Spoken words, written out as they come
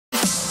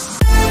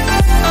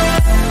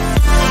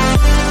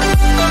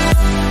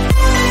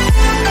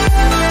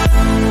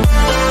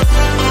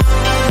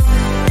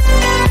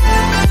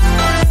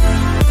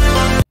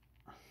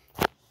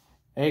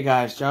Hey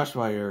guys,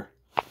 Joshua here,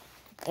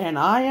 and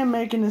I am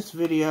making this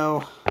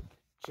video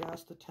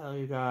just to tell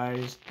you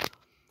guys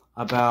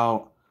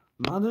about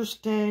Mother's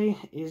Day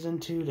is in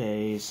 2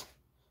 days.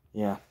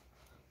 Yeah,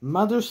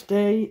 Mother's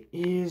Day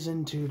is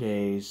in 2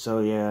 days.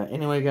 So yeah,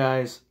 anyway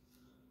guys,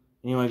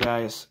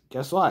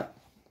 guess what?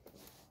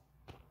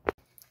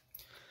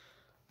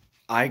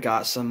 I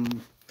got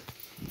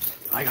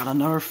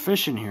another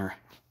fish in here.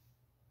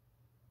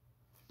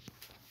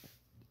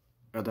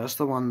 Oh, that's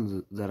the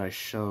one that I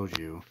showed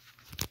you.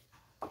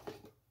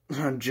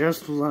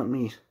 Just let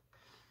me...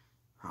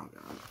 Oh,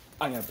 God.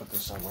 I gotta put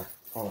this somewhere.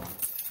 Hold on.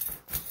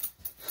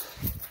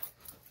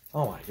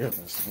 Oh, my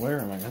goodness. Where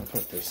am I gonna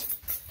put this?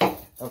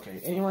 Okay,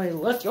 anyway,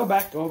 let's go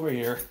back over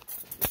here.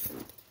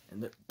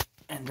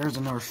 And there's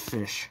another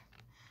fish.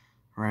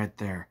 Right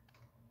there.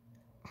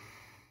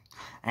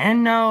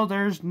 And no,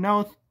 there's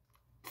no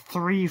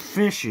 3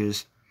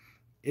 fishes.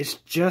 It's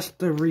just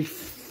the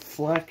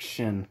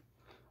reflection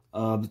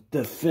of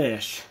the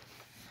fish.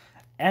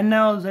 And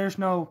no, there's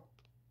no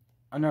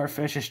another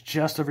fish. It's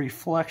just a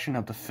reflection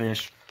of the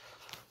fish.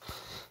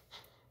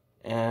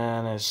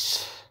 And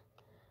it's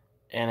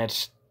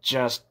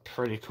just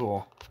pretty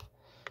cool.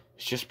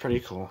 It's just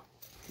pretty cool.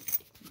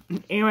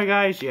 Anyway,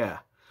 guys, yeah.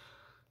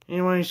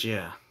 Anyway,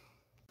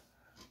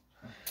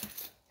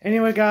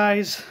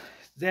 guys,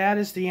 that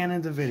is the end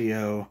of the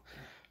video.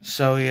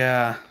 So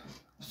yeah,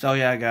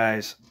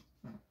 guys.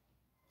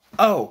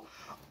 Oh,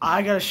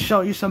 I gotta show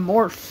you some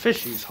more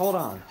fishies. Hold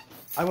on.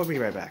 I will be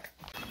right back.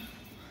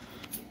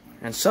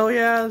 And so,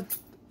 yeah.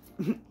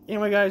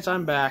 Anyway, guys,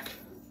 I'm back.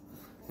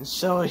 And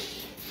so,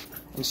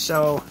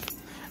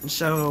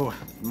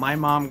 my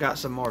mom got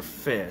some more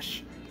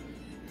fish.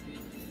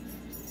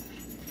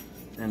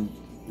 And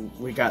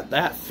we got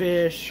that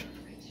fish.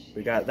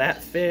 We got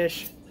that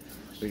fish.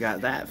 We got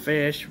that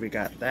fish. We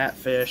got that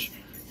fish.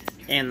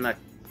 And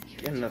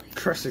the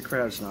crested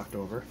crab's knocked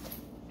over.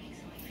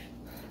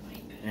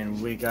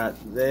 And we got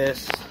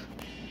this.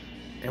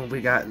 And we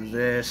got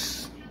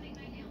this.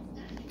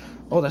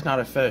 Oh, that's not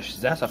a fish.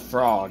 That's a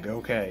frog.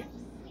 Okay.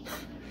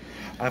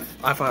 I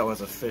thought it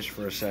was a fish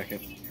for a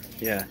second.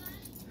 Yeah.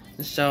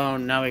 So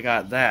now we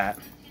got that.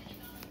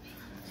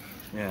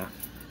 Yeah.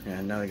 Yeah,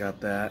 now we got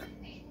that.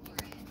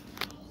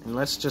 And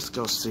let's just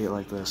go see it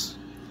like this.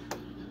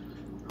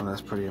 Oh,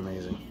 that's pretty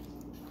amazing.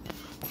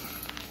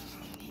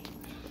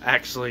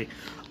 Actually,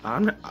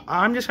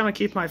 I'm just gonna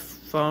keep my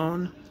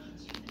phone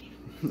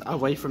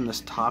away from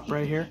this top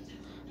right here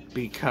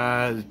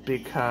because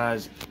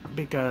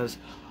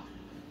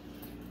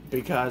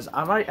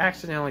I might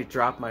accidentally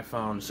drop my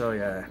phone. So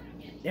yeah.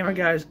 Anyway,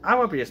 guys, I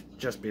will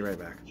just be right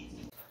back.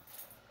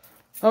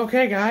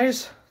 Okay,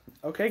 guys,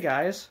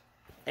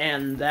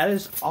 and that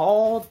is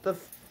all the.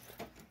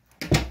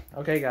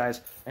 Okay,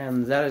 guys,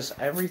 and that is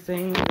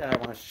everything that I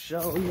want to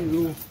show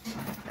you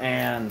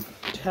and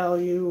tell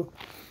you.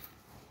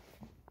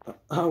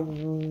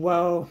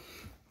 Well,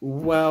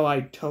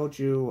 I told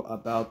you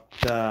about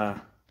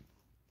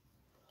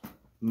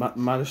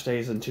Mother's Day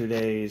is in 2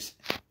 days,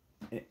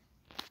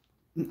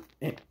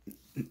 and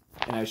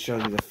I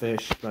showed you the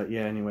fish. But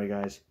yeah, anyway,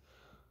 guys.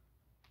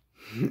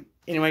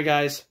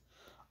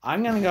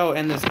 I'm gonna go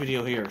end this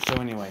video here. So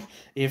anyway,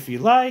 if you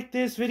like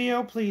this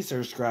video, please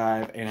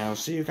subscribe, and I'll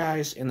see you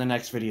guys in the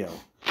next video.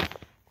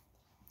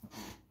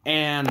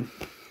 And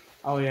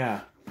oh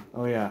yeah,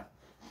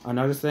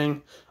 another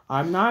thing,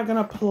 I'm not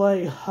gonna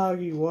play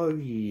Huggy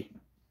Wuggy,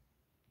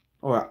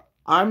 or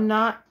I'm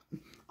not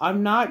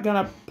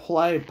gonna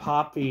play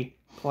Poppy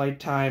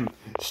Playtime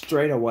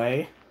straight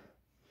away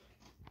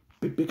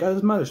because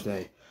it's Mother's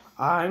Day.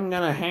 I'm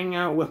gonna hang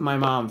out with my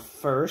mom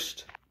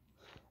first,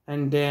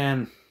 and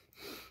then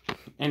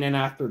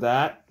after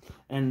that,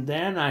 and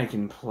then I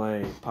can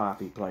play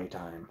Poppy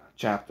Playtime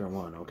Chapter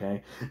 1,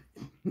 okay?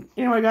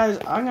 Anyway, guys,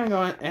 I'm gonna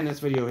go end this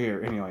video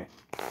here. Anyway,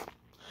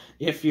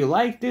 if you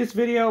like this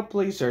video,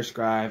 please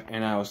subscribe,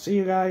 and I will see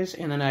you guys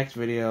in the next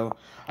video.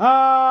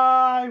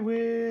 I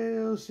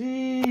will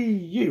see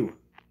you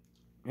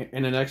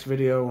in the next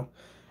video,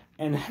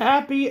 and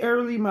happy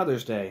early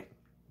Mother's Day.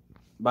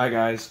 Bye,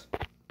 guys.